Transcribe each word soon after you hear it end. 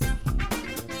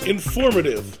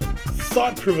informative,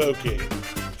 thought-provoking,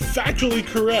 factually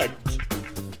correct.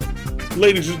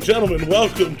 Ladies and gentlemen,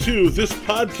 welcome to This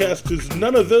Podcast Is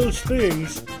None of Those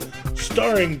Things,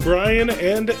 starring Brian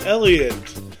and Elliot.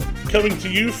 Coming to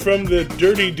you from the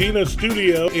Dirty Dina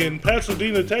studio in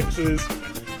Pasadena, Texas.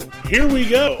 Here we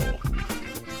go.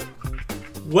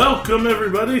 Welcome,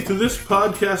 everybody, to This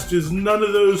Podcast Is None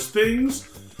of Those Things,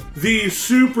 the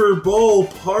Super Bowl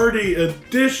Party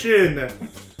Edition.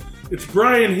 It's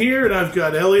Brian here, and I've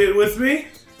got Elliot with me.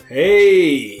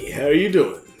 Hey, how are you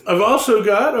doing? I've also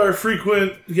got our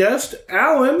frequent guest,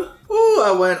 Alan. Ooh,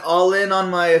 I went all in on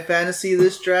my fantasy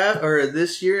this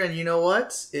year, and you know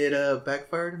what? It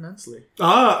backfired immensely.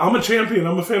 I'm a champion.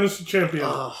 I'm a fantasy champion.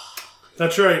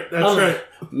 That's right. That's right.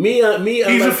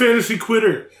 He's a fantasy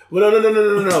quitter. Well,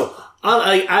 no.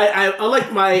 I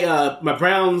like my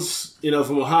Browns,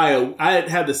 from Ohio. I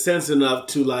had the sense enough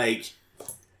to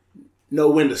know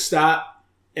when to stop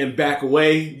and back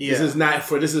away. Yeah. This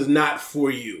is not for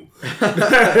you.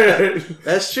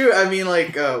 That's true. I mean,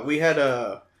 we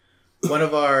had one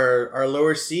of our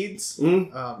lower seeds.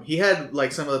 Mm-hmm. He had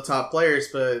some of the top players,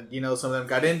 but some of them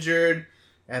got injured,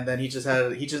 and then he just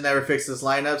never fixed his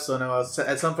lineup. So now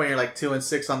at some point you're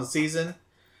 2-6 on the season.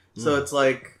 So it's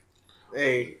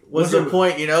hey, what's the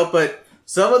point? But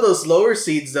some of those lower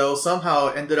seeds though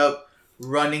somehow ended up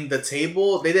running the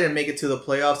table. They didn't make it to the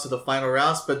playoffs, to the final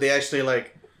rounds, but they actually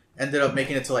ended up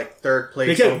making it to third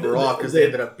place overall because they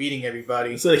ended up beating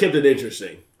everybody. So they kept it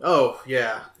interesting. Oh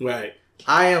yeah, right.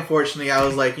 I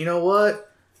was like, you know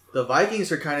what? The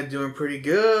Vikings are kind of doing pretty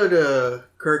good.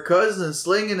 Kirk Cousins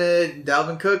slinging it.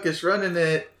 Dalvin Cook is running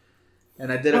it.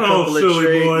 And I did a couple of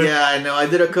trades. Boy. Yeah, I know. I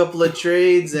did a couple of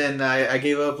trades, and I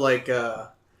gave up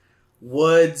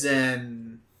Woods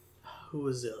and who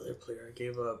was the other player? I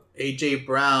gave up AJ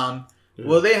Brown. Yeah.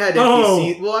 Well, they had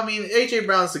NPC. Well, I mean, AJ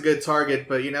Brown's a good target,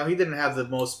 but he didn't have the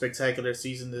most spectacular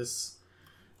season this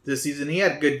season. He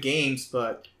had good games,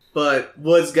 but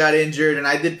Woods got injured, and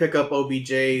I did pick up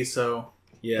OBJ, so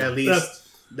at least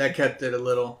that kept it a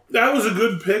little. That was a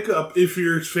good pickup if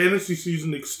your fantasy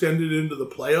season extended into the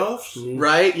playoffs.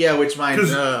 Right? Yeah, which mine...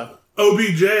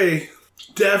 OBJ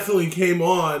definitely came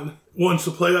on once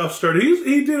the playoffs started.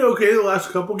 He did okay the last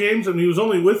couple games, and he was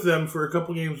only with them for a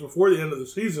couple games before the end of the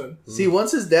season. See,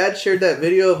 once his dad shared that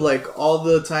video of all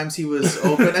the times he was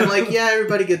open, and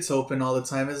everybody gets open all the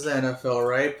time. It's the NFL,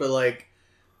 right? But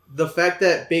the fact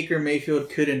that Baker Mayfield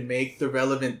couldn't make the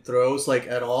relevant throws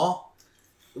at all.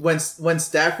 When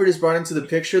Stafford is brought into the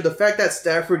picture, the fact that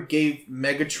Stafford gave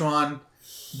Megatron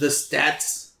the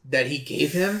stats that he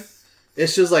gave him,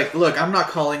 it's just look, I'm not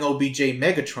calling OBJ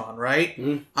Megatron, right?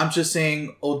 Mm-hmm. I'm just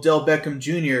saying Odell Beckham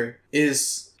Jr.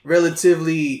 is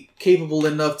relatively capable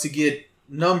enough to get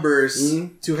numbers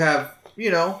to have,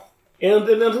 And on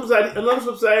the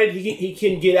flip side, he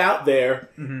can get out there,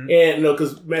 and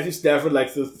because Matthew Stafford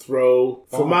likes to throw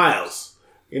for miles.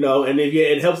 And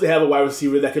it helps to have a wide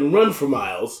receiver that can run for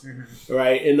miles,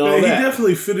 right? And all he that.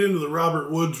 Definitely fit into the Robert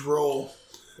Woods role.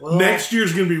 Well, next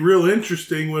year's going to be real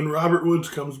interesting when Robert Woods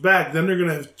comes back. Then they're going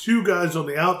to have two guys on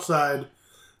the outside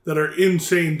that are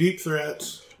insane deep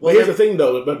threats. Well, here's the thing,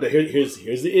 though. But here's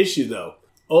the issue, though.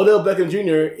 Odell Beckham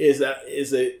Jr. is a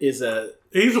he's a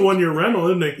 1-year rental,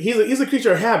 isn't he? He's a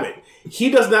creature of habit. He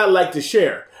does not like to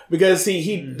share. Because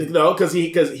here's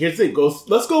the thing.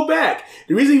 Let's go back.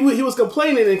 The reason he was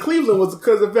complaining in Cleveland was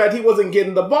because of the fact he wasn't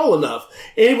getting the ball enough,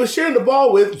 and he was sharing the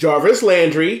ball with Jarvis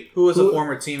Landry, who was a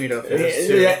former teammate of his,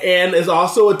 too. And is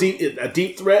also a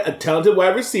deep threat, a talented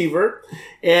wide receiver,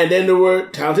 and then there were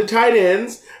talented tight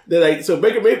ends. So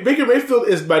Baker Mayfield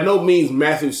is by no means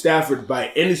Matthew Stafford by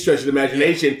any stretch of the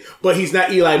imagination, but he's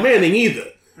not Eli Manning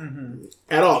either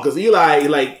at all. Because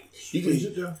Eli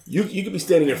You could be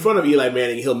standing in front of Eli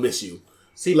Manning and he'll miss you.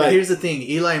 See, but here's the thing.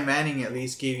 Eli Manning at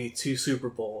least gave you 2 Super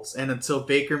Bowls. And until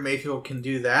Baker Mayfield can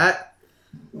do that,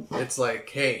 it's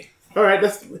hey. All right,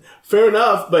 that's fair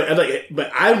enough. But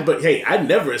hey, I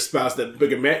never espoused that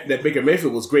Baker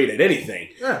Mayfield was great at anything.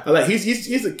 Yeah.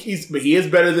 He is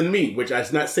better than me, which I'm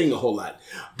not saying a whole lot.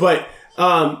 But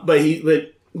he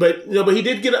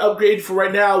did get an upgrade for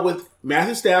right now with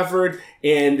Matthew Stafford,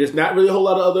 and there's not really a whole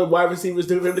lot of other wide receivers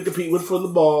for him to compete with for the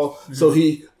ball. Mm-hmm. So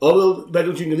although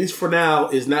Beckham Jr., at least for now,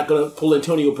 is not going to pull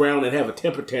Antonio Brown and have a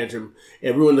temper tantrum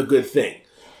and ruin the good thing.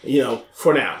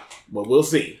 For now. But we'll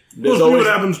see. We'll see what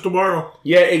happens tomorrow.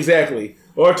 Yeah, exactly.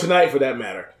 Or tonight, for that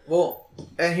matter. Well,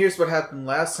 and here's what happened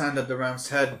last time that the Rams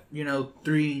had,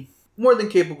 3 more than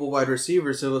capable wide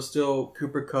receivers. It was still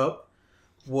Cooper Kupp,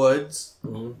 Woods,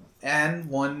 and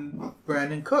one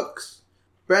Brandon Cooks.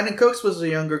 Brandon Cooks was the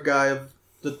younger guy of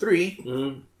the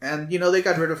 3, and they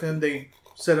got rid of him. They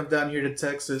sent him down here to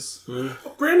Texas.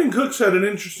 Brandon Cooks had an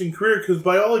interesting career because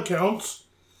by all accounts,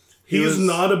 he's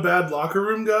not a bad locker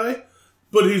room guy,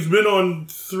 but he's been on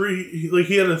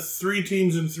he had 3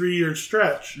 teams in 3-year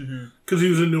stretch because he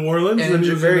was in New Orleans and he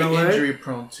was very in LA. injury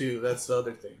prone too. That's the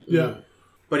other thing. Yeah.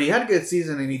 But he had a good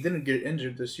season and he didn't get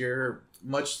injured this year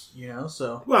much,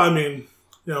 so. Well, I mean,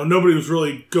 nobody was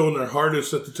really going their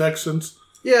hardest at the Texans.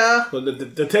 Yeah. But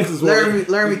the Texans Laramie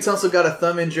Tunsil got a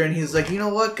thumb injury, and he's like, you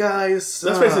know what, guys?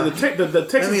 Let's face it, the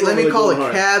Texans. Let me call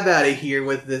a cab out of here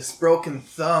with this broken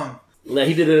thumb. Like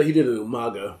he did it in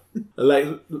Umaga.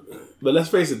 But let's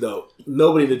face it though,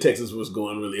 nobody in the Texans was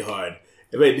going really hard.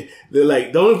 I mean,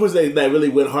 the only person that really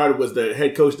went hard was the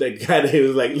head coach. That guy that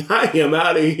was like, I am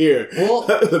out of here. Well,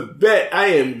 bet I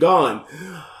am gone.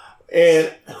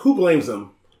 And who blames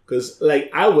him? Because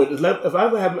I would, if I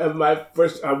would have my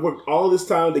first, I worked all this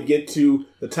time to get to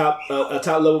the top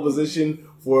level position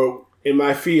in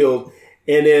my field,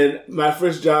 and then my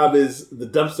first job is the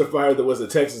dumpster fire that was the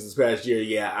Texas this past year.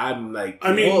 Yeah, I'm like,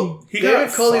 I mean, he got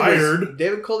fired.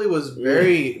 David Culley was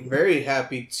very, very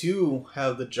happy to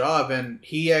have the job, and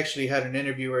he actually had an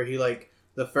interview where he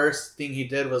the first thing he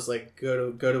did was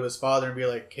go to his father and be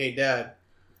like, "Hey, Dad,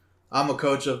 I'm a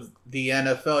coach of the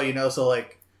NFL, so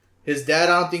his dad,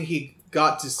 I don't think he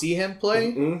got to see him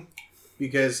play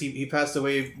because he passed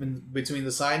away between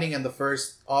the signing and the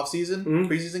first offseason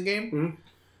preseason game.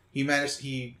 He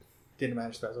didn't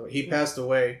manage to pass away. He passed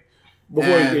away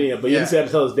before he just had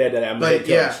to tell his dad that I'm a head coach.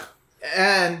 Yeah,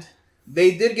 and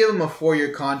they did give him a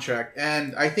 4-year contract,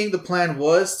 and I think the plan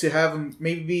was to have him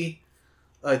maybe be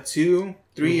a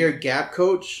 2-3-year gap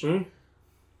coach,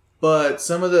 but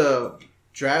some of the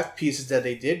draft pieces that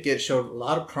they did get showed a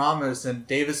lot of promise, and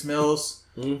Davis Mills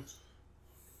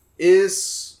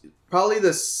is probably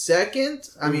the second.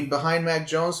 I mean, behind Mac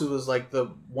Jones, who was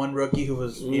the one rookie who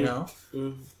was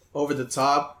over the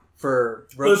top for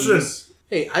rookies. Listen,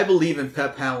 hey, I believe in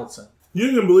Pep Hamilton.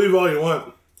 You can believe all you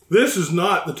want. This is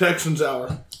not the Texans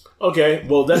hour. Okay,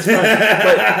 well that's fine.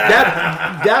 But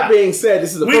that being said,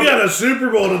 this is we got a Super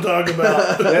Bowl to talk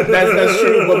about. That's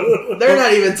true. But they're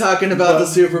not even talking about the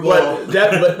Super Bowl.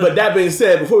 But that being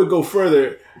said, before we go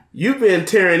further, you've been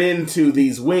tearing into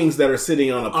these wings that are sitting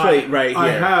on a plate right here. I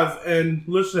have, and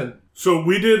listen. So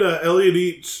we did Elliot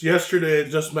Eats yesterday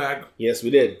at Just Mac. Yes, we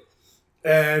did.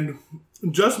 And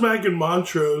Just Mac and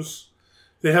Montrose,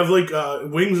 they have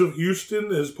Wings of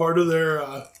Houston as part of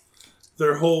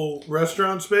their whole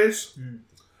restaurant space.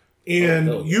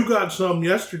 And you got some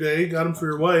yesterday, got them for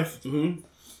your wife.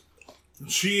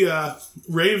 She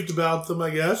raved about them, I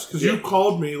guess, because you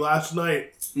called me last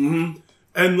night.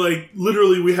 And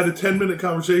literally we had a 10-minute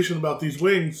conversation about these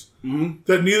wings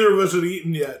that neither of us had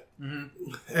eaten yet.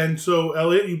 And so,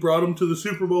 Elliot, you brought them to the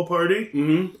Super Bowl party.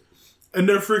 And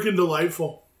they're freaking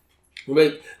delightful.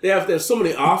 But there's so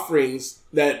many offerings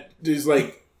that there's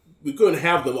we couldn't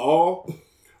have them all.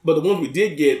 But the ones we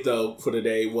did get, though, for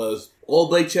today was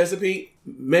Old Bay Chesapeake,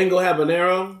 Mango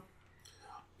Habanero,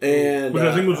 and... Which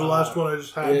I think was the last one I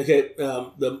just had. Okay,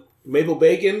 the Maple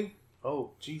Bacon.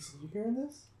 Oh, jeez, you hearing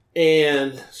this?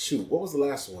 And, what was the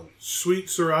last one? Sweet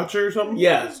Sriracha or something?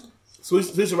 Yeah, Sweet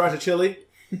Sriracha Chili.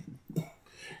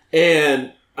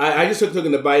 And I just took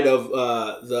in a bite of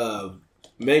the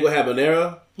Mango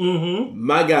Habanero.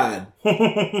 My God.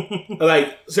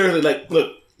 Seriously,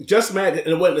 look. Just Mac,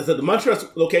 and the Montrose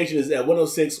location is at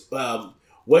 106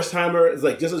 Westheimer. It's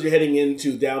just as you're heading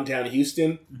into downtown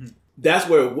Houston. That's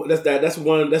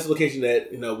the location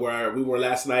that where we were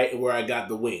last night and where I got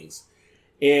the wings.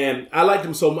 And I liked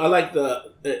them so.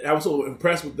 I was so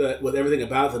impressed with everything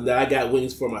about them that I got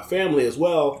wings for my family as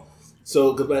well.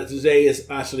 So today is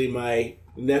actually my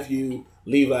nephew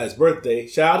Levi's birthday.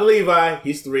 Shout out to Levi,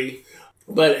 he's 3.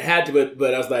 But it had to.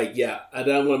 But I was like, yeah, I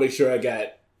want to make sure I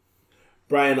got.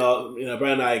 Brian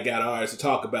and I got ours to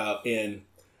talk about, and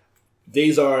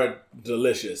these are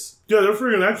delicious. Yeah, they're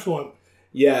freaking excellent.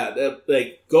 Yeah,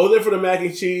 go there for the mac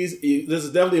and cheese. This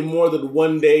is definitely more than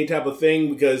one day type of thing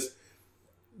because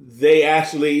they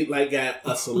actually got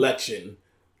a selection,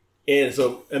 and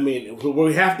so I mean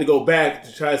we have to go back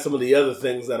to try some of the other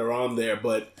things that are on there,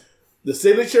 but the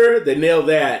signature they nailed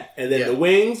that, and then the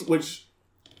wings, which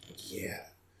yeah,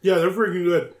 they're freaking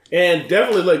good. And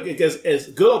definitely, because it's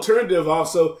a good alternative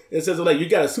also, it says, you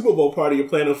got a Super Bowl party you're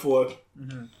planning for.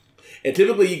 And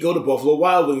typically you go to Buffalo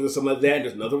Wild Wings or something like that, and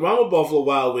there's nothing wrong with Buffalo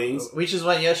Wild Wings. We just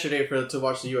went yesterday to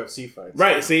watch the UFC fights.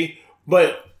 Right, see?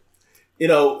 But,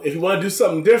 if you want to do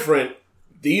something different,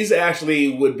 these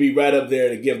actually would be right up there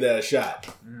to give that a shot.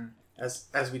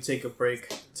 As we take a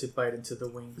break to bite into the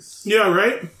wings. Yeah,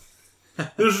 right?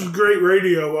 This is great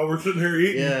radio while we're sitting here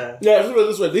eating. Yeah. Yeah,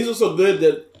 this way. These are so good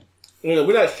that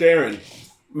we're not sharing. I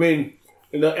mean,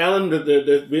 Alan,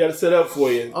 we got to set up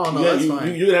for you. Oh, no, that's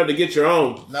fine. You're going to have to get your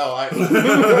own. No,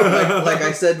 like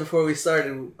I said before we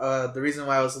started, the reason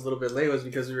why I was a little bit late was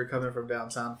because we were coming from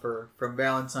downtown from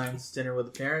Valentine's dinner with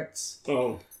the parents.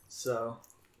 Oh. So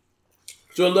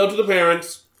love to the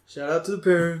parents. Shout out to the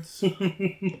parents.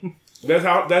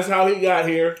 That's how he got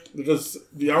here, because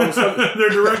they're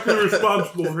directly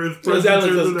responsible for his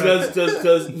presence.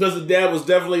 Because the dad was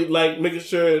definitely like making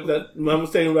sure that Mom was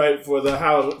staying right for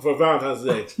Valentine's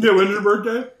Day. Yeah, when's your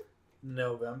birthday?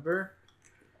 November.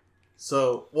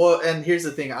 So, well, and here's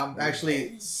the thing: I'm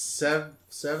actually 7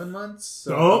 months,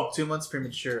 so I'm 2 months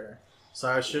premature. So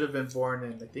I should have been born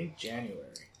in, I think,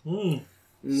 January.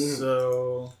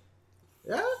 So,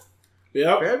 yeah.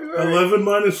 Yep. February. 11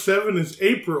 minus 7 is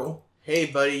April. Hey,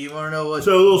 buddy, you want to know what?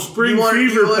 So a little spring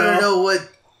fever. You want to know what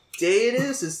day it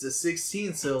is? It's the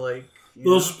 16th. So like,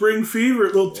 little spring fever,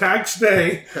 little tax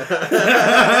day.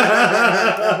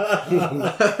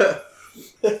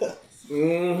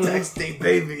 Tax day,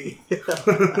 baby.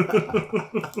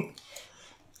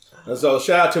 So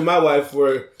shout out to my wife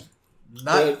for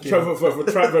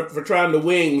trying the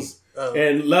wings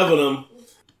and loving them.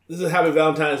 This is happy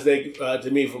Valentine's Day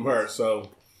to me from her. So.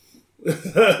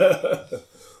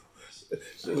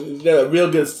 A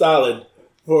real good solid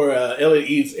for Elliot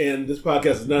Eats, and this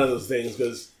podcast is none of those things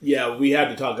because we had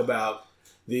to talk about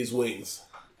these wings.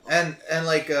 And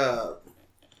like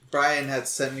Brian had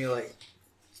sent me like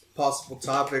possible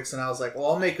topics, and I was like, well,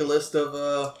 I'll make a list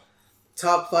of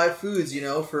top 5 foods,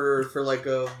 for like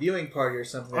a viewing party or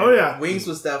something. Oh yeah, wings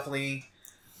was definitely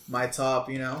my top,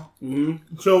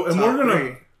 Mm-hmm. So, and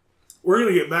we're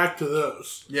gonna get back to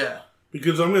those. Yeah.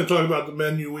 Because I'm going to talk about the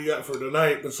menu we got for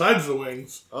tonight besides the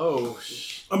wings. Oh.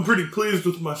 I'm pretty pleased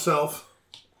with myself.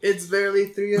 It's barely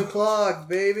 3 o'clock,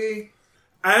 baby.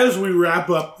 As we wrap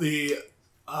up the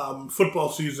football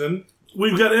season,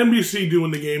 we've got NBC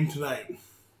doing the game tonight.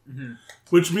 Mm-hmm.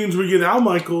 Which means we get Al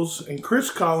Michaels and Chris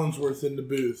Collinsworth in the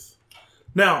booth.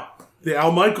 Now, the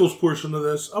Al Michaels portion of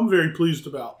this, I'm very pleased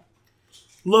about.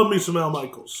 Love me some Al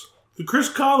Michaels. The Chris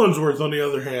Collinsworth, on the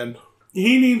other hand,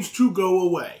 he needs to go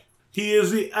away. He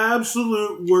is the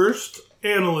absolute worst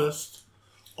analyst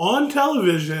on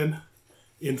television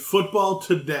in football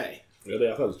today. Really?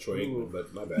 I thought it was Troy Aikman,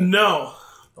 but my bad. No.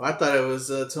 Oh, I thought it was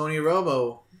Tony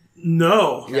Romo.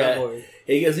 No. Yeah.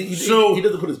 He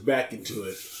doesn't put his back into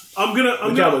it. I'm gonna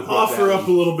offer up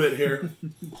a little bit here.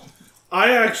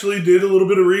 I actually did a little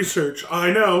bit of research.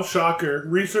 I know, shocker.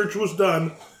 Research was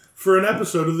done for an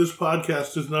episode of this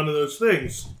podcast is none of those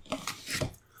things.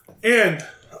 And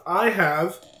I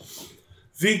have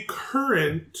the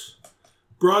current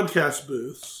broadcast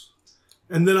booths,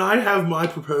 and then I have my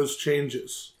proposed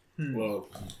changes. Well,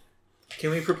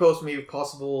 can we propose maybe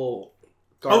possible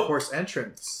dark horse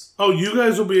entrance? Oh, you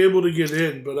guys will be able to get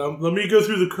in, but let me go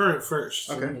through the current first.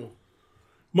 Okay.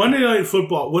 Monday Night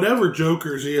Football, whatever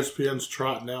jokers ESPN's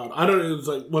trotting out. I don't know, it's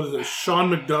like, what is it, Sean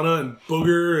McDonough and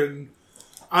Booger, and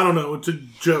I don't know, it's a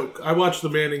joke. I watched the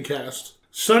Manning cast.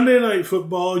 Sunday Night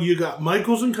Football, you got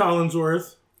Michaels and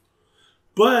Collinsworth.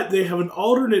 But they have an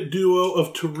alternate duo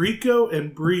of Tirico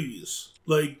and Breeze.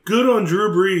 Like, good on Drew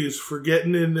Brees for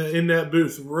getting in that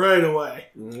booth right away.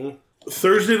 Mm-hmm.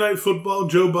 Thursday Night Football,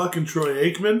 Joe Buck and Troy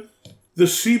Aikman. The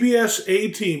CBS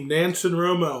A-Team, Nance and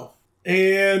Romo.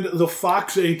 And the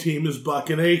Fox A-Team is Buck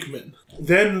and Aikman.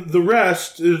 Then the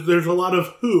rest, there's a lot of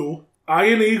who.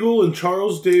 Ian Eagle and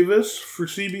Charles Davis for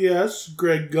CBS.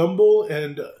 Greg Gumbel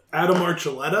and Adam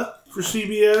Archuleta for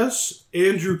CBS,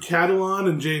 Andrew Catalan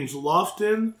and James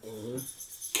Lofton,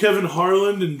 Kevin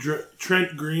Harlan and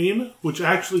Trent Green, which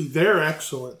actually they're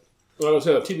excellent. What was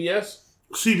that, TBS?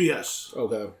 CBS.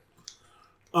 Okay.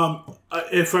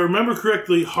 If I remember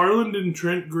correctly, Harlan and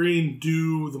Trent Green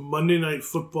do the Monday Night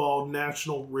Football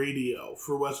national radio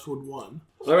for Westwood One.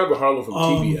 I remember Harlan from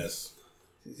TBS.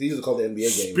 He used to call the NBA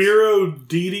games. Spiro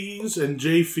Dides and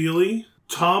Jay Feely.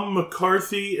 Tom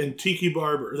McCarthy and Tiki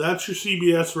Barber. That's your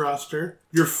CBS roster.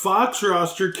 Your Fox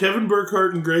roster, Kevin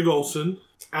Burkhardt and Greg Olson.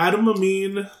 Adam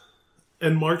Amin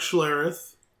and Mark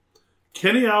Schlereth.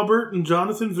 Kenny Albert and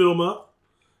Jonathan Vilma.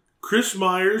 Chris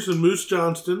Myers and Moose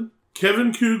Johnston.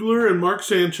 Kevin Kugler and Mark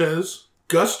Sanchez.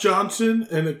 Gus Johnson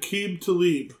and Aqib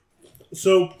Talib.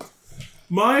 So,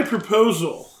 my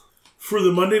proposal for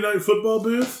the Monday Night Football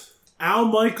booth, Al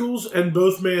Michaels and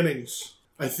both Mannings.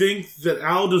 I think that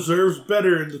Al deserves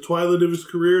better in the twilight of his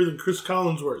career than Chris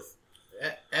Collinsworth.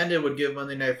 And it would give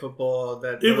Monday Night Football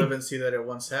that relevancy that it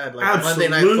once had. Like absolutely.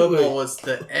 Monday Night Football was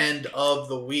the end of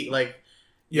the week. Like,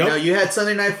 you know, you had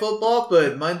Sunday Night Football,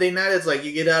 but Monday night it's like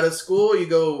you get out of school, you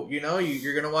go, you're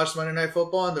going to watch Monday Night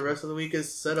Football, and the rest of the week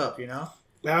is set up,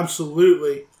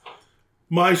 Absolutely.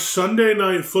 My Sunday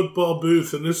night football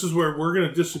booth, and this is where we're going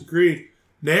to disagree,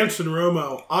 Nance and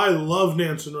Romo. I love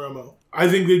Nance and Romo. I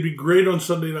think they'd be great on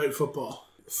Sunday night football.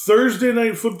 Thursday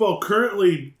night football,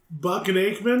 currently Buck and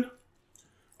Aikman.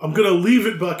 I'm going to leave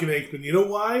it Buck and Aikman. You know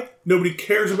why? Nobody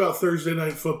cares about Thursday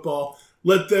night football.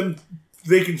 Let them,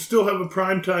 they can still have a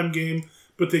primetime game,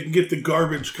 but they can get the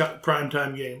garbage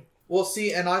primetime game. Well,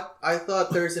 see, and I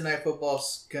thought Thursday Night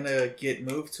Football's gonna get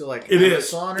moved to like It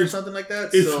Amazon or something like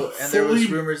that. So, and there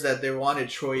was rumors that they wanted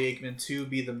Troy Aikman to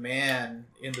be the man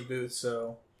in the booth,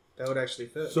 so that would actually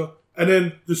fit. So, and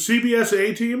then the CBS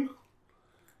A team,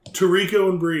 Tirico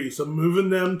and Breeze. I'm moving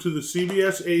them to the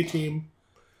CBS A team.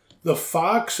 The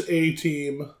Fox A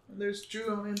team. And there's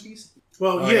Drew on NBC.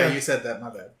 Well, yeah, you said that. My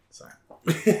bad. Sorry.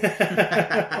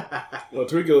 Well,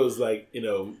 Tirico is like, you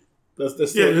know. That's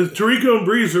Tirico and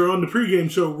Breeze are on the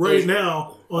pregame show right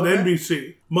now on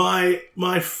NBC. My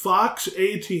Fox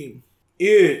A team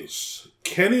is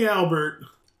Kenny Albert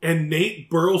and Nate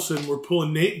Burleson. We're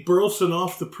pulling Nate Burleson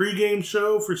off the pregame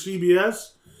show for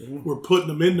CBS. Mm-hmm. We're putting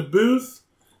him in the booth,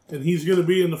 and he's going to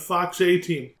be in the Fox A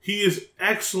team. He is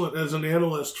excellent as an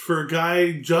analyst for a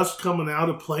guy just coming out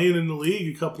of playing in the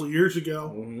league a couple of years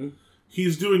ago. Mm-hmm.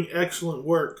 He's doing excellent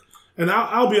work. And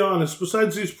I'll be honest,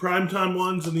 besides these primetime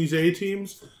ones and these A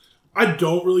teams, I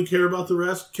don't really care about the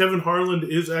rest. Kevin Harlan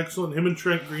is excellent. Him and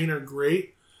Trent Green are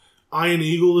great. Ian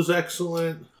Eagle is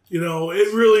excellent. You know,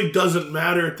 it really doesn't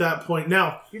matter at that point.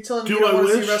 Now, you're telling me you don't want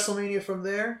to see WrestleMania from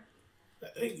there?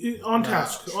 On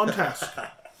task.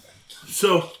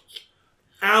 So,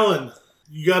 Alan,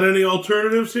 you got any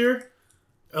alternatives here?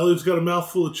 Elliot's got a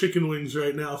mouthful of chicken wings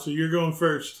right now, so you're going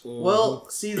first. Well,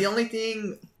 see, the only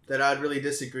thing that I'd really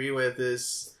disagree with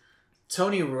is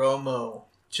Tony Romo.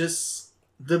 Just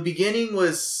the beginning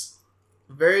was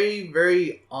very,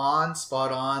 very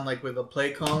spot on, like with the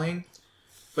play calling.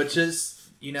 But just,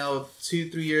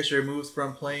 2-3 years removed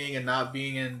from playing and not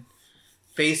being in,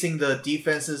 facing the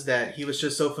defenses that he was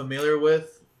just so familiar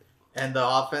with and the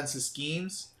offensive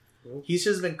schemes, he's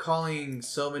just been calling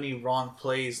so many wrong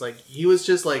plays. Like, he was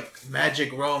just like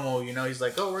Magic Romo, he's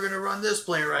like, oh, we're going to run this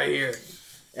play right here.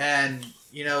 And,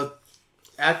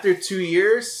 after 2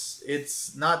 years,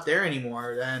 it's not there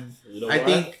anymore. And I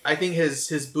think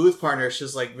his booth partner is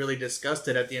just like really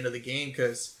disgusted at the end of the game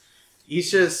because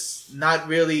he's just not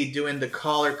really doing the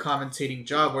caller commentating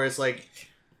job where it's like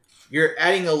you're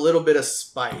adding a little bit of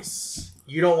spice.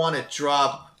 You don't want to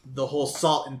drop the whole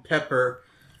salt and pepper,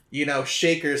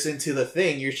 shakers into the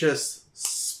thing. You're just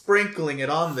sprinkling it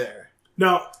on there.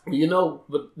 Now,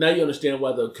 but now you understand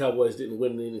why the Cowboys didn't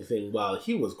win anything while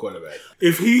he was quarterback.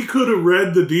 If he could have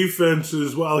read the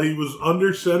defenses while he was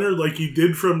under center like he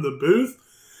did from the booth,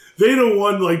 they'd have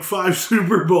won like 5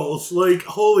 Super Bowls. Like,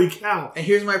 holy cow. And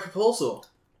here's my proposal.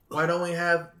 Why don't we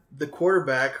have the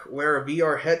quarterback wear a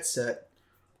VR headset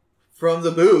from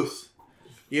the booth,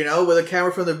 with a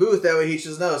camera from the booth? That way he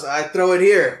just knows. I throw it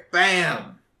here.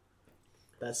 Bam.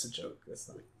 That's a joke. That's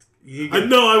not... I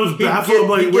know, I was baffled. I'm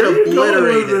like, where are you going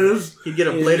with this? He'd get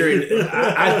obliterated.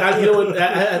 I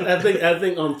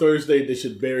think on Thursday they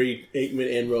should bury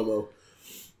Aikman and Romo.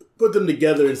 Put them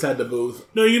together inside the booth.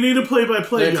 No, you need a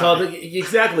play-by-play guy.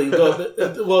 Exactly.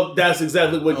 Well, that's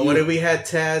exactly what What if we had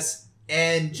Taz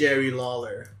and Jerry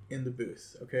Lawler in the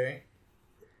booth, okay?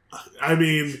 I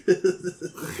mean,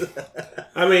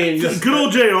 good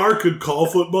old JR could call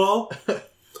football.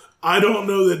 I don't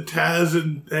know that Taz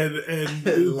and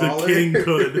the King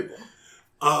could.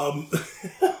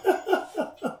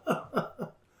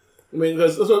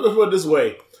 Let's put it this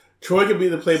way. Troy could be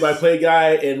the play-by-play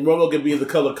guy, and Romo could be the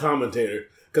color commentator.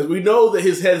 Because we know that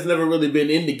his head's never really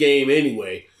been in the game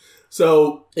anyway.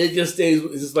 So it just stays,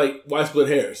 it's just like, why split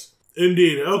hairs?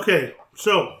 Indeed. Okay,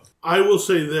 so I will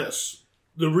say this.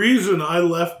 The reason I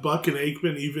left Buck and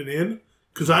Aikman even in,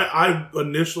 because I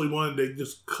initially wanted to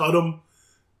just cut them,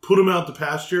 put them out to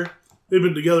pasture. They've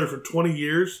been together for 20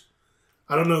 years.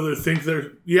 I don't know. They think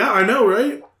they're... Yeah, I know,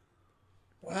 right?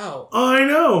 Wow. I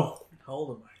know. How old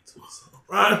am I?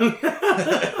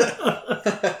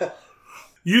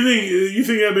 You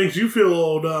think that makes you feel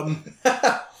old?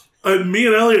 Me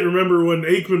and Elliot remember when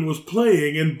Aikman was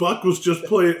playing and Buck was just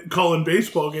calling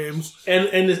baseball games, and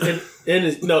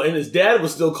his dad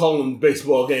was still calling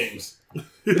baseball games.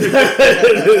 Like,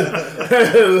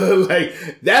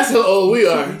 that's how old we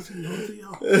are.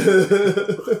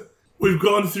 We've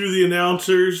gone through the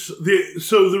announcers.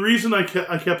 So the reason I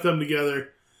kept them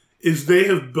together is they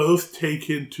have both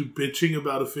taken to bitching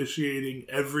about officiating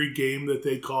every game that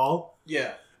they call.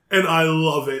 Yeah. And I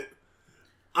love it.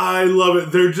 I love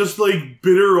it. They're just like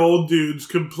bitter old dudes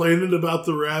complaining about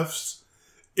the refs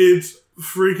It's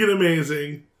freaking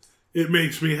amazing. It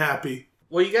makes me happy.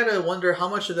 Well, you gotta wonder how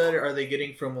much of that are they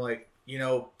getting from like,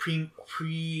 pre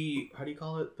how do you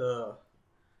call it, the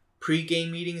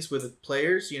pre-game meetings with the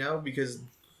players, because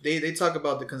they talk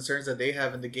about the concerns that they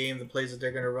have in the game, the plays that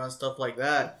they're gonna run, stuff like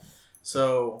that.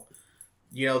 So,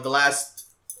 the last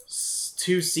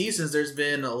 2 seasons, there's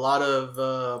been a lot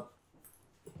of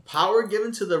power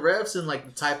given to the refs and like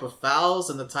the type of fouls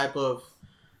and the type of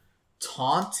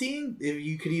taunting, if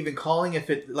you could even calling, if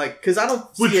it like, because I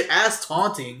don't see it as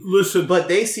taunting. Listen, but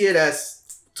they see it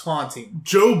as taunting.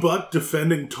 Joe Buck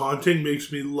defending taunting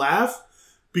makes me laugh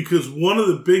because one of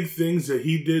the big things that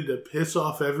he did to piss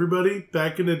off everybody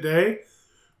back in the day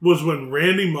was when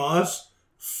Randy Moss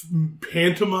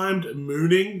pantomimed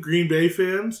mooning Green Bay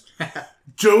fans.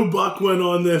 Joe Buck went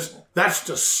on this "that's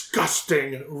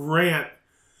disgusting" rant,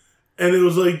 and it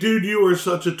was like, dude, you are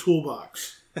such a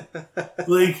toolbox.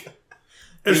 Like,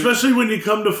 especially when you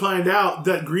come to find out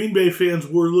that Green Bay fans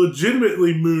were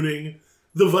legitimately mooning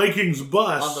the Vikings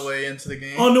bus on the way into the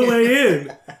game. On the way in.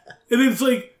 And it's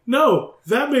like, no,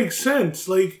 that makes sense.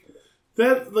 Like,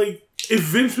 that, like, if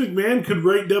Vince McMahon could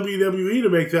write WWE to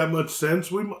make that much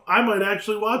sense, I might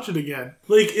actually watch it again.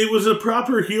 Like, it was a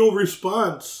proper heel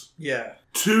response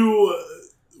to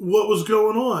what was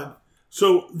going on.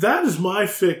 So that is my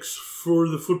fix for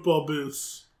the football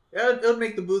booths. Yeah, it would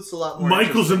make the booths a lot more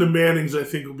Michaels and the Mannings, I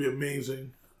think, will be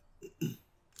amazing.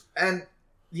 And,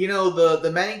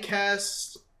 the Manning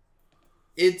cast,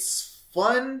 it's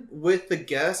fun with the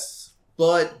guests,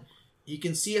 but you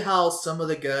can see how some of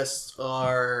the guests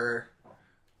are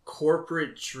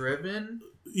corporate driven.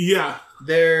 Yeah.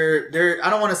 They're I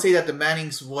don't want to say that the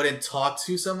Mannings wouldn't talk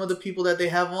to some of the people that they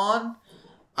have on.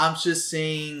 I'm just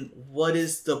saying, what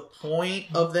is the point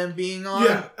of them being on?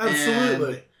 Yeah,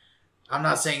 absolutely. And I'm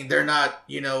not saying they're not,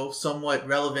 somewhat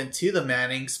relevant to the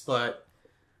Mannings, but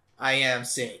I am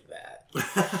saying that.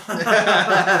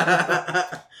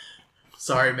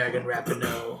 Sorry, Megan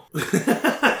Rapinoe.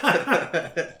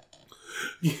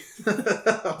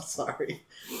 I'm sorry.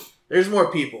 There's more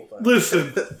people. But.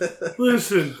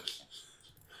 Listen.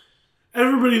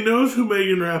 Everybody knows who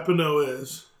Megan Rapinoe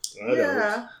is. I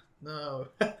don't. No.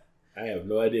 I have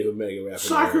no idea who Megan Rapinoe is.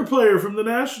 Soccer player from the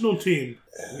national team.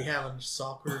 We have a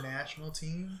soccer national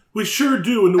team? We sure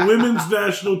do, and the women's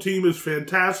national team is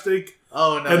fantastic.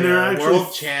 Oh, no, and they're actually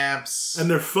world champs. And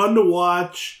they're fun to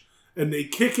watch, and they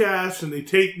kick ass, and they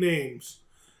take names.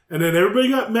 And then everybody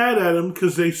got mad at them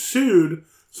because they sued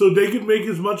so they could make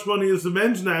as much money as the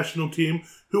men's national team,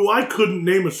 who I couldn't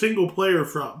name a single player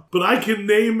from. But I can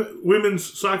name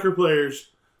women's soccer players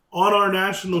on our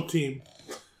national team.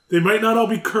 They might not all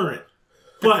be current,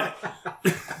 but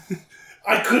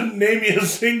I couldn't name you a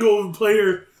single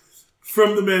player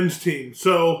from the men's team.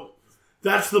 So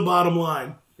that's the bottom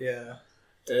line. Yeah.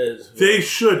 They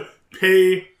should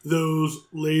pay those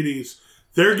ladies.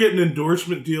 They're getting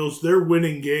endorsement deals. They're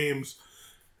winning games.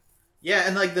 Yeah,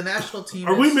 and like the national team.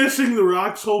 Are we missing The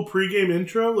Rock's whole pregame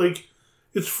intro? Like,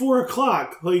 it's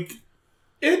 4:00. Like,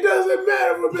 it doesn't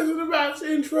matter if we're missing The Rock's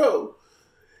intro.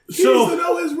 He so, needs to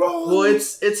know his role. Well,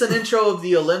 it's an intro of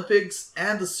the Olympics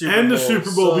and the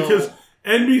Super Bowl. Because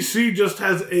NBC just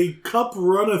has a cup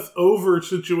runneth over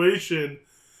situation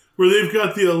where they've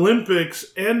got the Olympics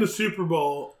and the Super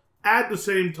Bowl at the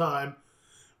same time.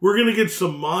 We're going to get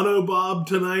some mono bob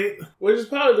tonight. Which is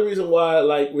probably the reason why,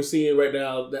 like, we're seeing right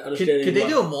now, the understanding. Could they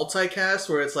do a multicast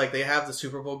where it's like they have the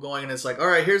Super Bowl going and it's like, all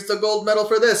right, here's the gold medal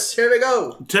for this. Here we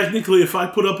go. Technically, if I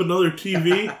put up another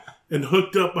TV and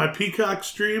hooked up my Peacock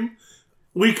stream,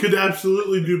 we could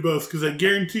absolutely do both because I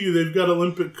guarantee you they've got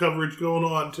Olympic coverage going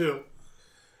on, too.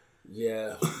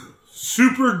 Yeah.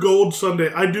 Super Gold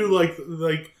Sunday. I do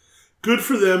like good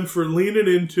for them for leaning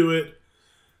into it.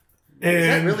 And is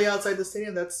that really outside the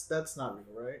stadium? That's not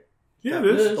real, right? Yeah, it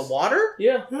is. The water?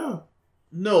 Yeah. Yeah.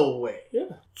 No way.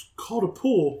 Yeah. It's called a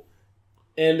pool.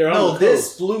 And they're on the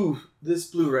this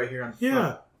blue right here on the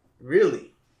front.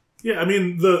 Really? Yeah, I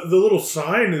mean the little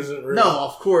sign isn't real. No,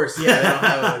 of course. Yeah, they don't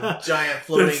have a giant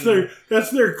floating.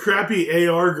 That's their crappy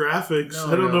AR graphics.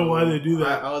 I don't know why they do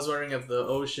that. I was wondering if the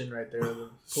ocean right there, the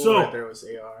pool right there was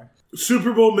AR.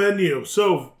 Super Bowl menu.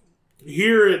 So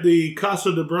here at the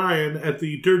Casa de Brian at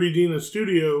the Dirty Dina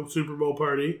Studio Super Bowl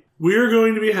party, we are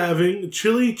going to be having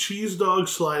chili cheese dog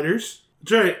sliders.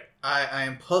 That's right. I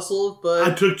am puzzled, but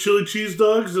I took chili cheese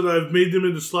dogs and I've made them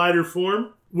into slider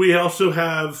form. We also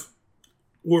have,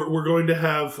 we're going to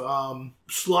have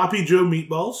Sloppy Joe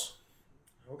meatballs.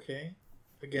 Okay.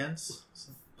 Again,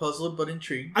 puzzled but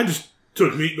intrigued. I just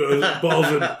took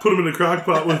meatballs and put them in a crock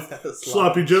pot with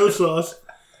Sloppy Joe sauce.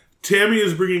 Tammy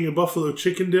is bringing a buffalo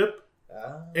chicken dip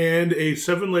and a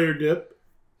 7-layer dip.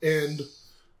 and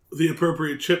the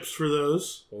appropriate chips for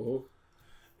those. Mm-hmm.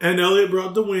 And Elliot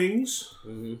brought the wings.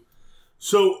 Mm-hmm.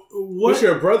 So what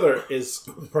your brother is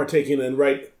partaking in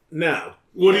right now?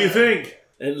 What do you think?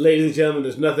 And ladies and gentlemen,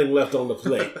 there's nothing left on the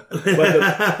plate but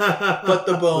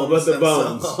the bones. But the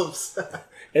bones.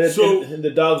 And the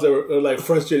dogs are like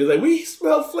frustrated. Like, we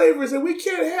smell flavors and we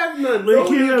can't have none. They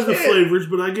can't have the flavors,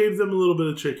 but I gave them a little bit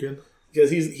of chicken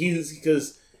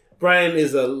because Brian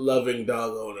is a loving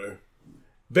dog owner.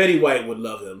 Betty White would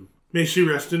love him. May she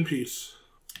rest in peace.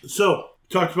 So,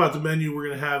 talked about the menu we're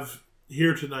going to have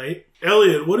here tonight.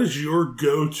 Elliot, what is your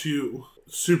go-to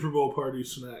Super Bowl party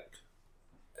snack?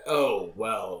 Oh,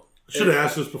 well. Should have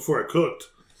asked this before I cooked.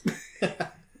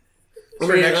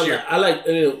 Next year. I like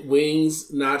wings,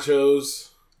 nachos.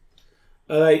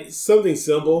 I like something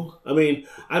simple. I mean,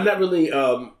 I'm not really.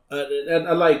 I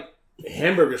like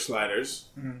hamburger sliders.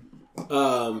 Mm-hmm.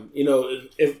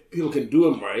 If people can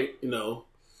do them right,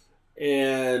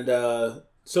 and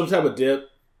some type of dip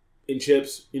and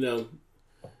chips,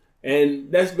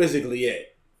 and that's basically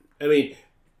it. I mean,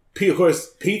 of course,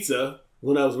 pizza.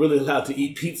 When I was really allowed to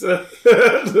eat pizza,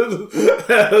 but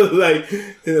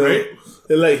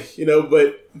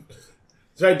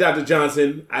sorry, Dr.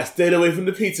 Johnson, I stayed away from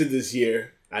the pizza this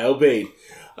year. I obeyed.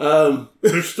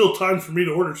 There's still time for me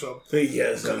to order some.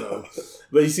 Yes, I know.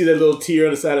 But you see that little tear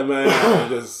on the side of my eye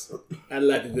because I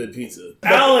like a good pizza.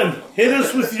 Alan, hit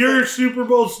us with your Super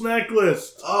Bowl snack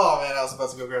list. Oh, man, I was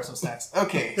about to go grab some snacks.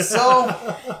 Okay,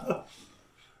 so,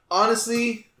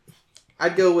 honestly,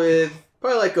 I'd go with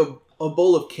probably like a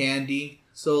bowl of candy.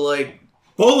 So, like...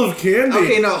 Bowl of candy?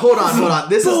 Okay, no, hold on.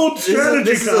 This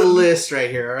is a list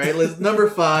right here, all right? Number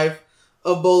 5,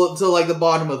 a bowl of... So, like, the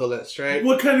bottom of the list, right?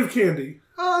 What kind of candy?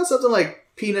 Something like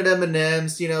peanut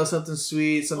M&Ms, something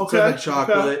sweet, something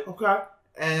chocolate. Okay.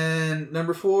 And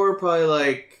number 4, probably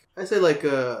like... I'd say like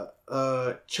a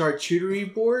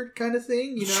charcuterie board kind of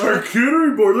thing,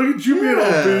 Charcuterie board? Look at you being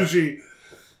all bougie.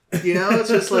 It's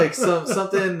just like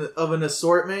something of an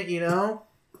assortment, 3,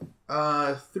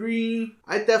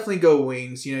 I'd definitely go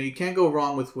wings. You can't go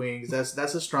wrong with wings. That's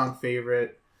a strong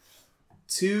favorite.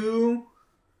 2,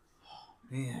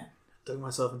 man, dug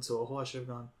myself into a hole. I should have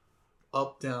gone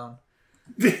up, down.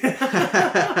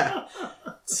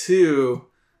 2,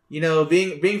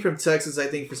 being from Texas, I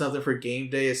think for something for game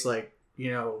day, it's like,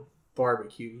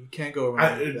 barbecue. You can't go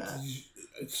wrong with that.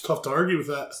 It's tough to argue with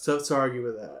that. It's tough to argue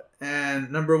with that. And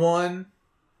number 1,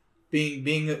 being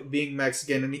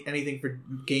Mexican, anything for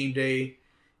game day,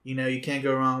 you can't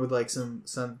go wrong with like some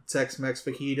Tex-Mex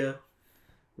fajita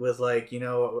with like,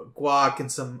 guac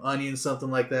and some onions,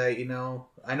 something like that,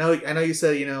 I know you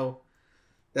said,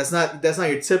 that's not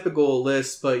your typical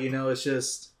list, but it's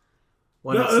just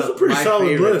that's a pretty solid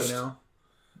favorite, list.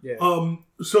 Yeah.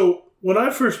 So when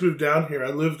I first moved down here, I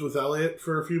lived with Elliot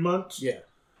for a few months. Yeah.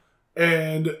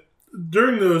 And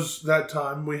during that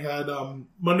time, we had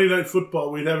Monday Night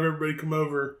Football. We'd have everybody come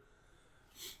over.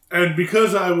 And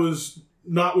because I was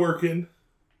not working,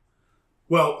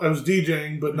 well, I was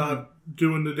DJing, but not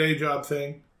doing the day job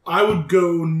thing, I would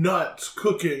go nuts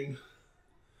cooking.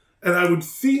 And I would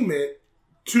theme it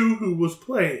to who was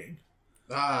playing.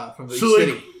 From the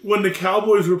city. Like, when the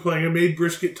Cowboys were playing, I made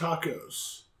brisket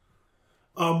tacos.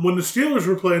 When the Steelers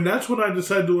were playing, that's when I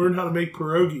decided to learn how to make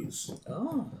pierogies.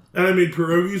 Oh. And I made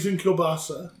pierogies and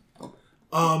kielbasa.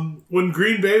 When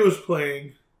Green Bay was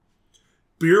playing,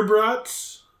 beer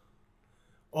brats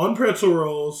on pretzel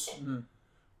rolls,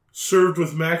 served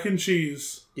with mac and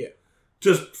cheese. Yeah.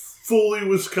 Just fully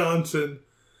Wisconsin.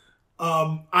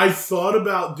 I thought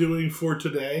about doing for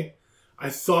today, I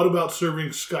thought about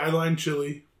serving Skyline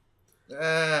chili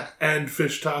and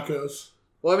fish tacos.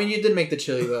 Well, I mean, you did make the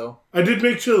chili, though. I did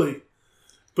make chili,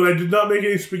 but I did not make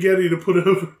any spaghetti to put it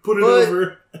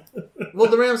over. Well,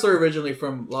 the Rams are originally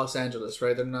from Los Angeles,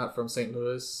 right? They're not from St.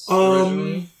 Louis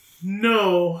originally?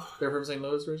 No. They're from St.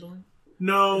 Louis originally?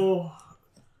 No.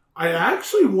 I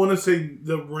actually want to say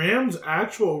the Rams'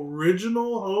 actual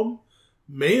original home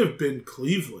may have been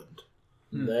Cleveland.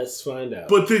 Let's find out.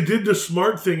 But they did the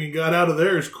smart thing and got out of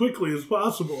there as quickly as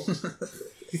possible.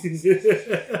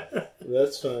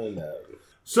 Let's find out.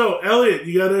 So, Elliot,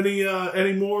 you got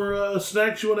any more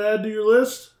snacks you want to add to your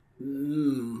list?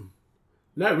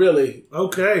 Not really.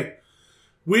 Okay.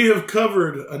 We have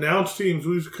covered announced teams.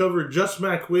 We've covered Just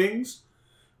Mac Wings.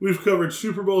 We've covered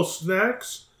Super Bowl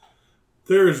snacks.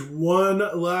 There is one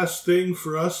last thing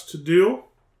for us to do,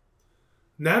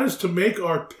 and that is to make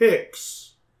our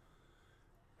picks.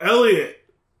 Elliot,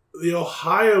 the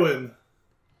Ohioan,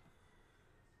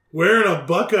 wearing a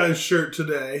Buckeyes shirt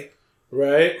today.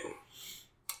 Right.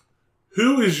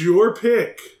 Who is your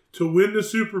pick to win the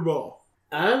Super Bowl?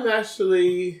 I'm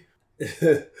actually...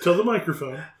 Tell the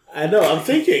microphone. I know, I'm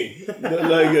thinking.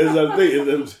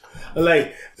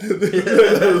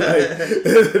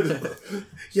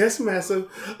 Yes, massive.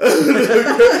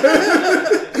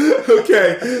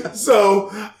 Okay,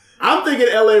 so I'm thinking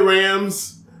LA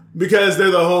Rams because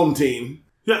they're the home team.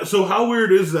 Yeah, so how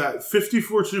weird is that?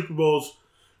 54 Super Bowls,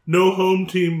 no home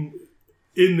team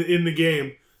in the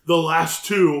game. The last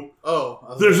two,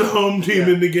 there's a home team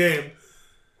in the game.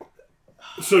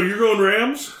 So you're going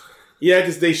Rams? Yeah,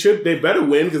 because they better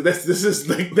win because this is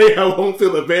like they have home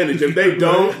field advantage. If they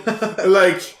don't,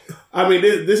 this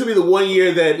will be the one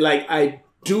year that like I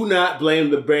do not blame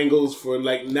the Bengals for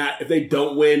like not if they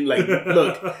don't win. Like,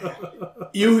 look,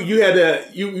 you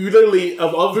literally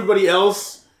of everybody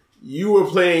else, you were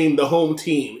playing the home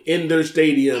team in their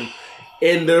stadium,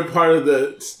 in their part of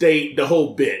the state, the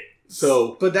whole bit.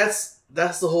 So, but that's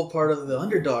the whole part of the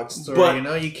underdog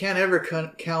story. You can't ever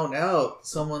count out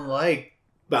someone like.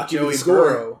 I'll give Joey you the score.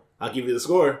 Burrow. I'll give you the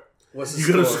score. What's the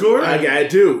score? You gonna score? I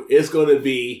do. It's going to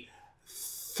be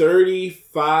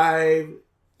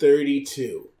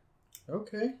 35-32.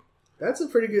 Okay, that's a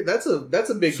pretty good. That's a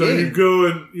big so game. You're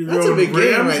going a big Rams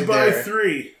game right by there.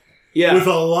 3. Yeah, with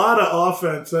a lot of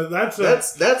offense. That's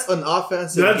an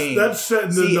offensive game. That's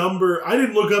setting the number. I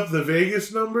didn't look up the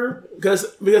Vegas number because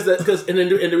and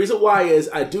the reason why is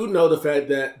I do know the fact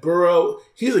that Burrow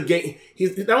he's not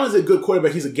only is a good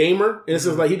quarterback, he's a gamer, and it's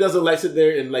just like he doesn't like sit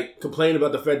there and like complain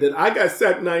about the fact that I got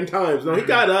sacked 9 times. No, he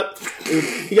got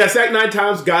sacked 9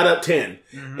 times, got up 10,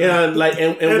 and like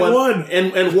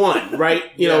and won, right?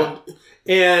 You know.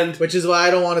 And which is why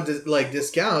I don't want to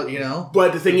discount,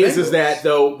 But the thing is that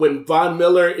though, when Von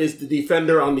Miller is the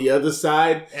defender on the other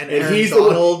side, and he's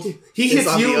Donald, he hits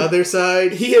on the other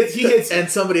side. He hits, and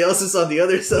somebody else is on the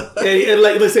other side. And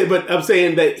like let's say, but I'm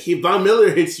saying that Von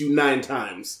Miller hits you 9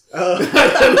 times. So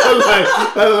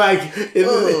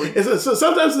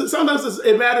sometimes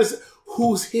it matters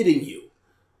who's hitting you.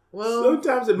 Well,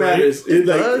 sometimes it matters. It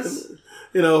does.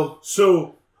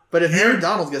 So. But if Aaron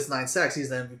Donald gets 9 sacks, he's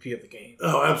the MVP of the game.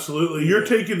 Oh, absolutely. You're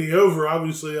taking the over,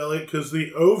 obviously, Elliot, because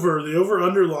the over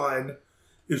underline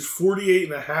is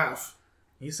 48.5.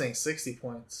 He's saying 60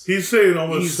 points. He's saying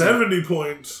almost 70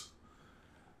 points.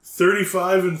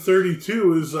 35 and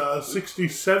 32 is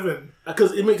 67.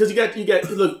 Because you got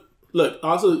look.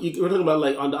 Also, we're talking about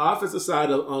like on the offensive side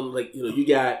you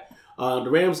got the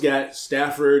Rams got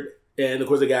Stafford, and of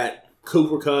course they got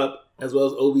Cooper Kupp as well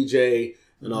as OBJ.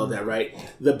 And all that, right?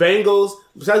 The Bengals,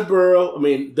 besides Burrow,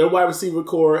 their wide receiver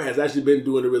core has actually been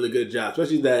doing a really good job,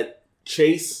 especially that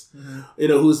Chase,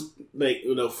 who's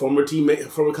former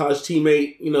college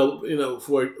teammate,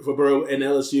 for Burrow and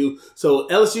LSU. So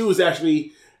LSU is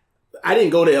actually, I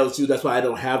didn't go to LSU, that's why I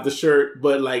don't have the shirt,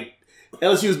 but like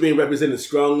LSU is being represented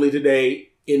strongly today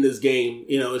in this game.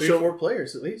 3 or 4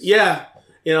 players at least. Yeah,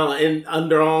 and on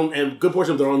their own, and good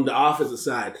portion of their own the offensive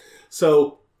side.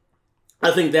 So. I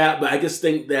think that, but I just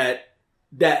think that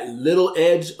little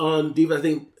edge on defense, I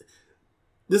think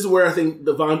this is where I think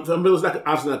the Von Miller's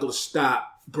obviously not going to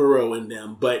stop Burrow in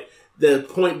them, but the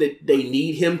point that they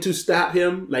need him to stop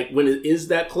him, like when it is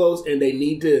that close and they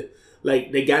need to,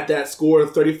 like they got that score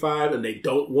of 35 and they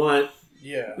don't want,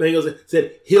 Bengals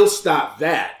said he'll stop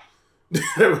that,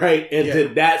 right? And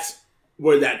then that's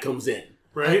where that comes in,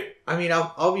 right?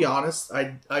 I'll be honest,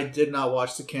 I did not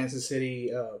watch the Kansas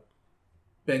City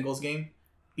Bengals game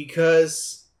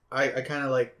because I kind of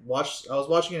like watched. I was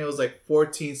watching it. It was like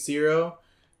 14-0,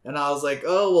 and I was like,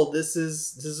 "Oh well, this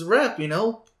is a wrap."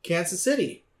 Kansas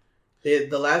City.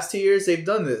 The last 2 years they've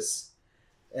done this,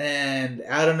 and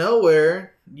out of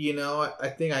nowhere,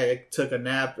 I think I took a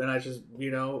nap, and I just,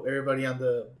 everybody on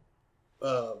the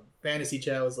fantasy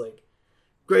chat was like,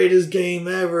 "Greatest game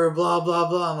ever," blah blah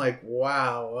blah. I'm like,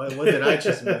 "Wow, what did I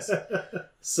just miss?"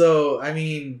 So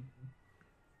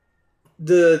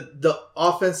The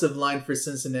offensive line for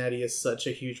Cincinnati is such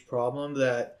a huge problem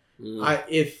that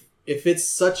if it's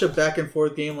such a back and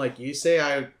forth game like you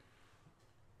say,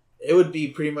 it would be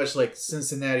pretty much like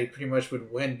Cincinnati pretty much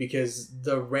would win because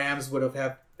the Rams would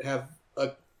have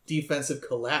a defensive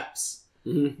collapse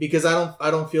because I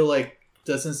don't feel like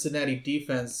the Cincinnati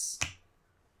defense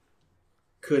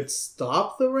could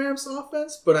stop the Rams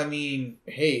offense, but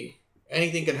hey,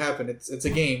 anything can happen. It's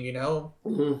a game,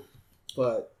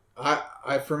 But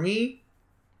for me,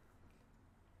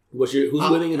 who's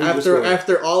winning? And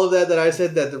after all of that I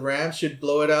said that the Rams should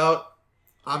blow it out,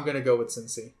 I'm gonna go with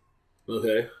Cincy.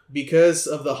 Okay. Because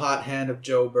of the hot hand of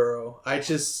Joe Burrow, I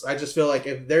just feel like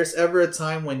if there's ever a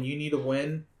time when you need a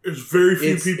win, there's very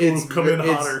few people who come in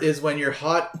hotter. Is when you're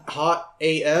hot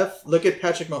AF. Look at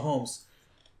Patrick Mahomes.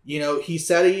 He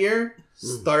sat a year,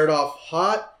 Started off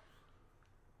hot.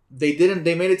 They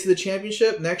made it to the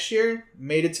championship next year.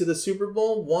 Made it to the Super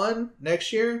Bowl. Won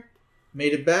next year.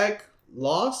 Made it back.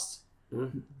 Lost.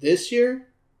 This year.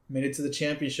 Made it to the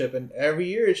championship. And every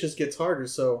year it just gets harder.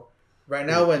 So right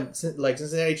now, when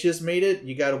Cincinnati just made it,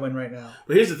 you got to win right now.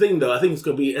 But here's the thing, though. I think it's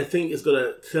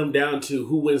gonna come down to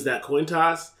who wins that coin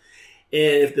toss.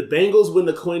 And if the Bengals win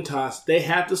the coin toss, they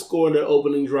have to score in their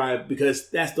opening drive because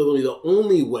that's the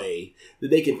only way that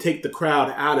they can take the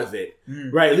crowd out of it,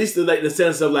 right? At least in the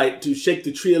sense of to shake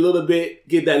the tree a little bit,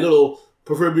 get that little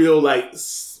proverbial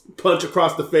punch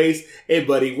across the face. Hey,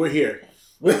 buddy, we're here.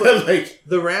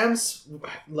 The Rams,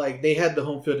 they had the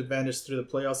home field advantage through the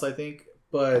playoffs, I think,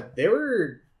 but they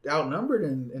were outnumbered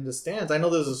in the stands. I know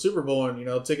there's a Super Bowl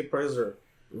and ticket prices are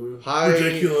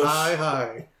ridiculous,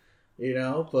 high,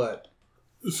 but.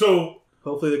 So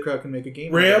hopefully the crowd can make a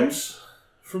game. Rams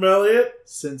from Elliot.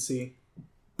 Cincy.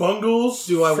 Bungles.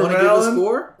 Do I want to give a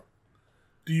score?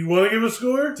 Do you want to give a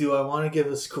score? Do I want to give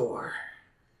a score?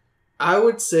 I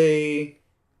would say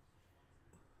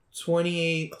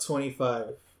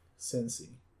 28-25 Cincy.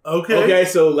 Okay,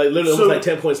 so literally almost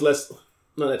 10 points less.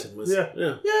 No, not 10 points.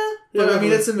 Yeah. But I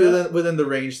mean, it's within the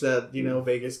range that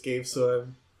Vegas gave, so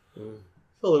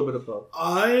a little bit above.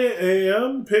 I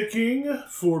am picking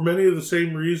for many of the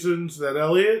same reasons that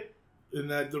Elliot, in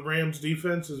that the Rams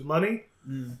defense is money.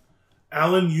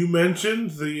 Alan, you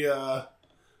mentioned the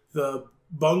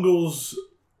Bungles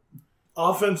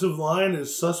offensive line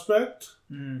is suspect.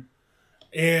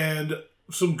 And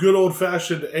some good old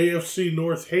fashioned AFC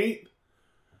North hate.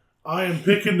 I am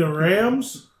picking the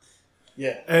Rams.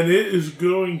 Yeah. And it is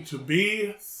going to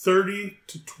be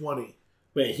 30-20.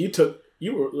 Man,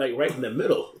 you were right in the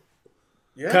middle.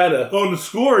 Yeah. Kind of. On the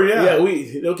score, yeah.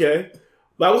 Yeah, okay.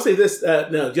 But I will say this,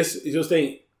 just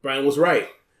saying, Brian was right.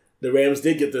 The Rams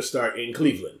did get their start in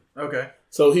Cleveland. Okay.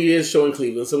 So he is showing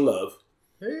Cleveland some love.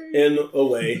 In a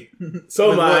way.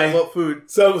 So am I. What food?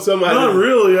 So Not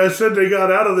really. I said they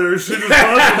got out of there as soon as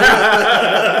possible.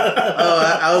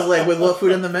 I was like, with what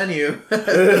food in the menu?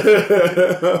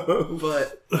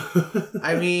 But,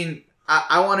 I mean,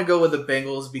 I want to go with the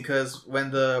Bengals because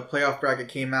when the playoff bracket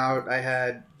came out, I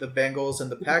had the Bengals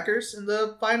and the Packers in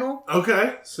the final.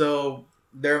 Okay. So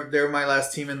they're my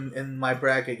last team in my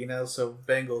bracket, so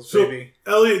Bengals, so, baby.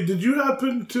 Elliot, did you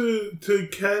happen to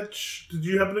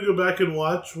go back and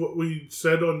watch what we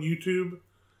said on YouTube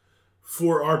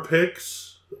for our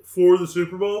picks for the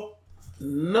Super Bowl?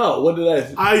 No, what did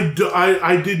I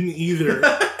didn't either.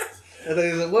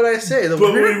 What did I say?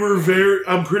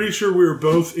 I'm pretty sure we were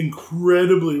both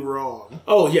incredibly wrong.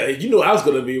 Oh, yeah, you knew I was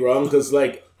going to be wrong because,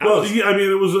 it was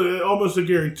almost a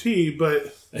guarantee,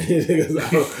 but...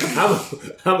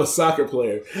 I'm a soccer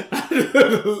player.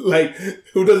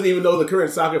 Who doesn't even know the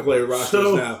current soccer player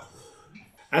rosters now?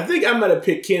 I think I might have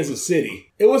picked Kansas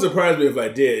City. It wouldn't surprise me if I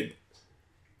did.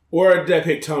 Or did I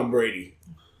pick Tom Brady?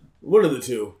 One of the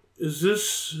two. Is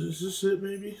this it,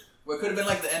 maybe? Well, it could have been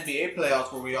like the NBA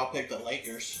playoffs where we all picked the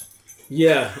Lakers.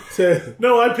 Yeah.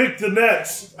 No, I picked the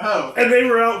Nets. Oh. And they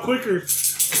were out quicker.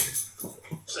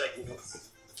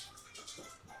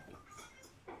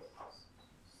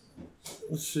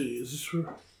 Let's see. Is this where...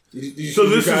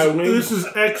 This is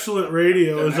excellent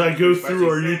radio as I go through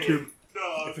our YouTube.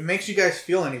 If it makes you guys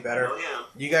feel any better,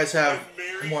 you guys have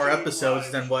more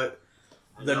episodes than what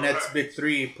the Nets Big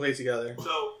Three play together.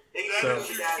 So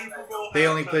they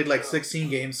only played 16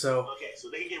 games. So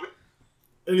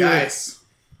anyway, guys,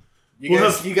 you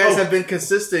guys have been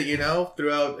consistent,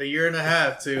 throughout a year and a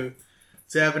half to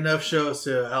have enough shows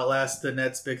to outlast the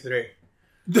Nets Big Three.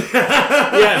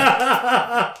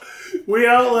 Yeah. We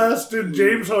outlasted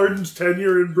James Harden's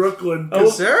tenure in Brooklyn. Oh,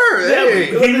 sir. Hey.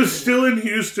 He was still in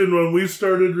Houston when we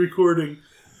started recording.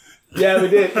 Yeah, we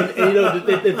did. And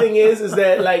the thing is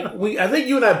that I think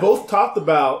you and I both talked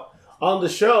about on the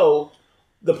show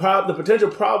the potential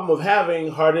problem of having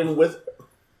Harden with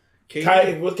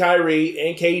Kyrie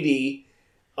and KD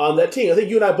on that team. I think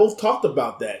you and I both talked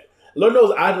about that. Lord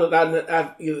knows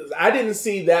I didn't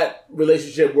see that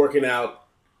relationship working out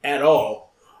at all.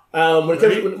 When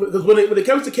it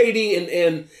comes to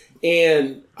KD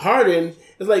and Harden,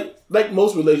 it's like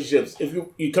most relationships. If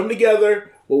you come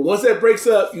together, well, once that breaks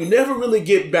up, you never really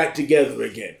get back together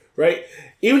again, right?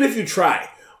 Even if you try.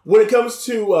 When it comes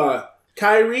to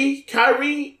Kyrie,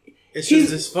 it's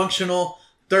just dysfunctional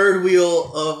third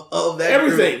wheel of that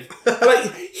everything.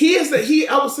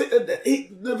 I would say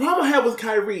the problem I have with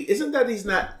Kyrie isn't that he's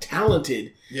not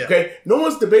talented. Yeah. Okay, no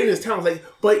one's debating his talent.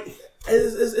 But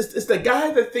it's the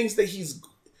guy that thinks that he's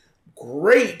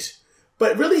great,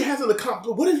 but really hasn't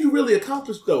accomplished. What have you really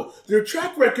accomplished though? Their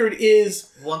track record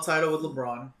is one title with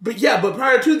LeBron. But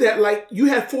prior to that, like you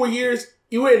had 4 years.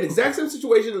 You were in the exact same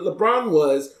situation that LeBron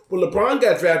was when LeBron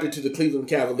got drafted to the Cleveland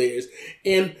Cavaliers.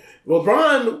 And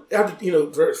LeBron,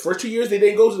 after first 2 years they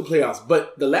didn't go to the playoffs,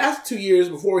 but the last 2 years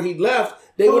before he left,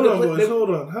 Hold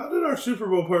on. How did our Super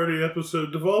Bowl party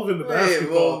episode devolve into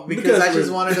basketball? Well, because I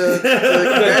just wanted to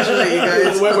congratulate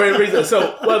you guys.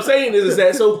 So what I'm saying is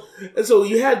that so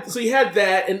you had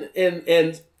that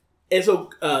and so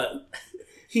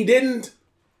he didn't.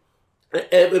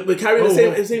 But Kyrie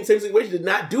in the same situation did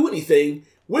not do anything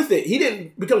with it. He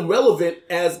didn't become relevant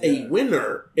as a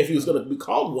winner if he was going to be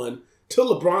called one till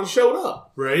LeBron showed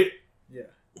up. Right.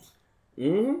 Yeah.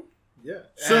 Mm-hmm. Yeah.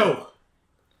 So.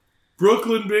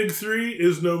 Brooklyn Big Three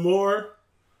is no more.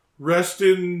 Rest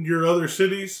in your other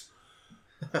cities.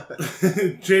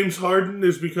 James Harden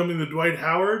is becoming the Dwight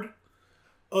Howard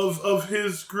of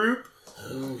his group.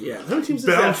 Yeah. How many teams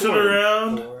bouncing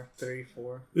around?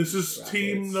 4. This is Rockets.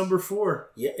 Team number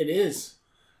 4. Yeah, it is.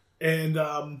 And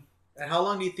how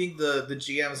long do you think the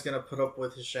GM is going to put up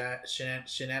with his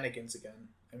shenanigans again?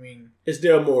 I mean, it's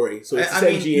Daryl Morey, so it's the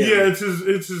same GM. Yeah,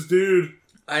 it's his dude.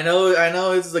 I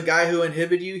know it's the guy who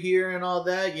inhibited you here and all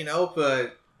that,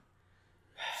 but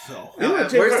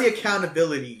where's the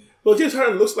accountability? Well, James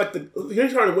Harden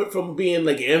James Harden went from being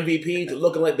like an MVP to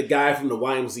looking like the guy from the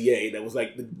YMCA that was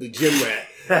like the gym rat.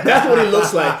 That's what he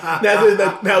looks like.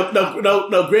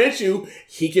 Now, grant you,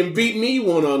 he can beat me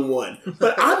 1-on-1,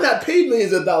 but I'm not paid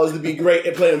millions of dollars to be great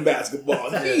at playing basketball.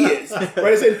 He is, right?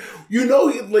 I said,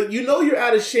 you're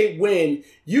out of shape when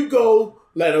you go.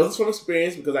 Like, I know this from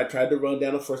experience because I tried to run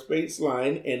down a first base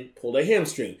line and pulled a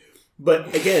hamstring.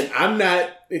 But again, I'm not,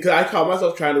 because I call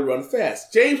myself trying to run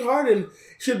fast. James Harden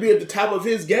should be at the top of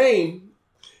his game.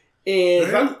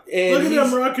 And, right? Look at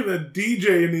him rocking a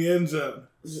DJ in the end zone.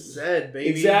 Zed, baby.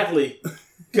 Exactly.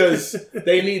 Because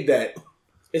they need that.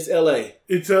 It's LA.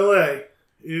 It's LA.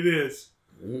 It is.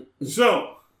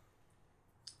 So.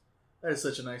 That is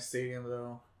such a nice stadium,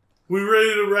 though. We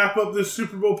ready to wrap up this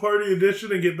Super Bowl party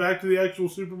edition and get back to the actual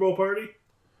Super Bowl party?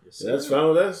 Yes, that's fine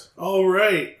with us. All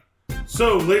right.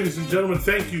 So, ladies and gentlemen,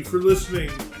 thank you for listening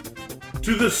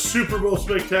to the Super Bowl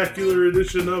Spectacular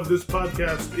edition of This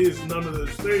Podcast Is None of Those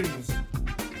Things.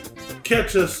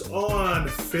 Catch us on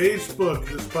Facebook.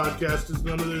 This Podcast Is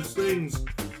None of Those Things.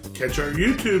 Catch our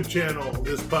YouTube channel.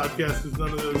 This Podcast Is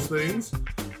None of Those Things.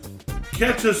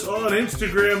 Catch us on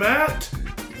Instagram at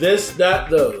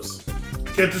This.those.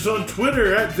 Catch us on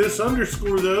Twitter at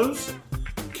this_those.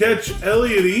 Catch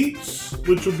Elliot Eats,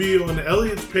 which will be on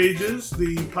Elliot's pages,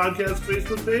 the podcast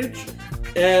Facebook page,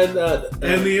 and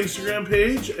the Instagram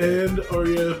page. And are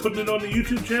you putting it on the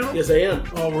YouTube channel? Yes, I am.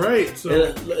 All right,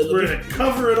 so we're going to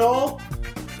cover it all.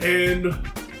 And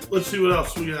let's see what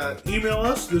else we got. Email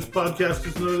us. This podcast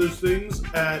is none of those things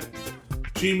at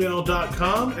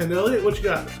gmail.com. And Elliot, what you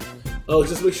got? Oh,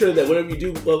 just make sure that whenever you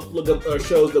do look up our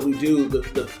shows that we do, the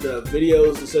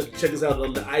videos, and check us out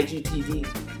on the IGTV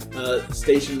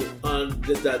station on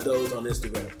This.those on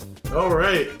Instagram. All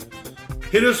right.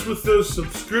 Hit us with those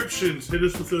subscriptions. Hit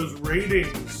us with those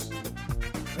ratings.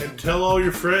 And tell all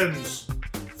your friends.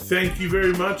 Thank you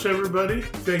very much, everybody.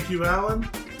 Thank you, Alan.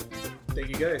 Thank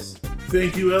you, guys.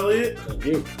 Thank you, Elliot. Thank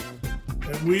you.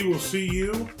 And we will see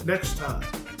you next time.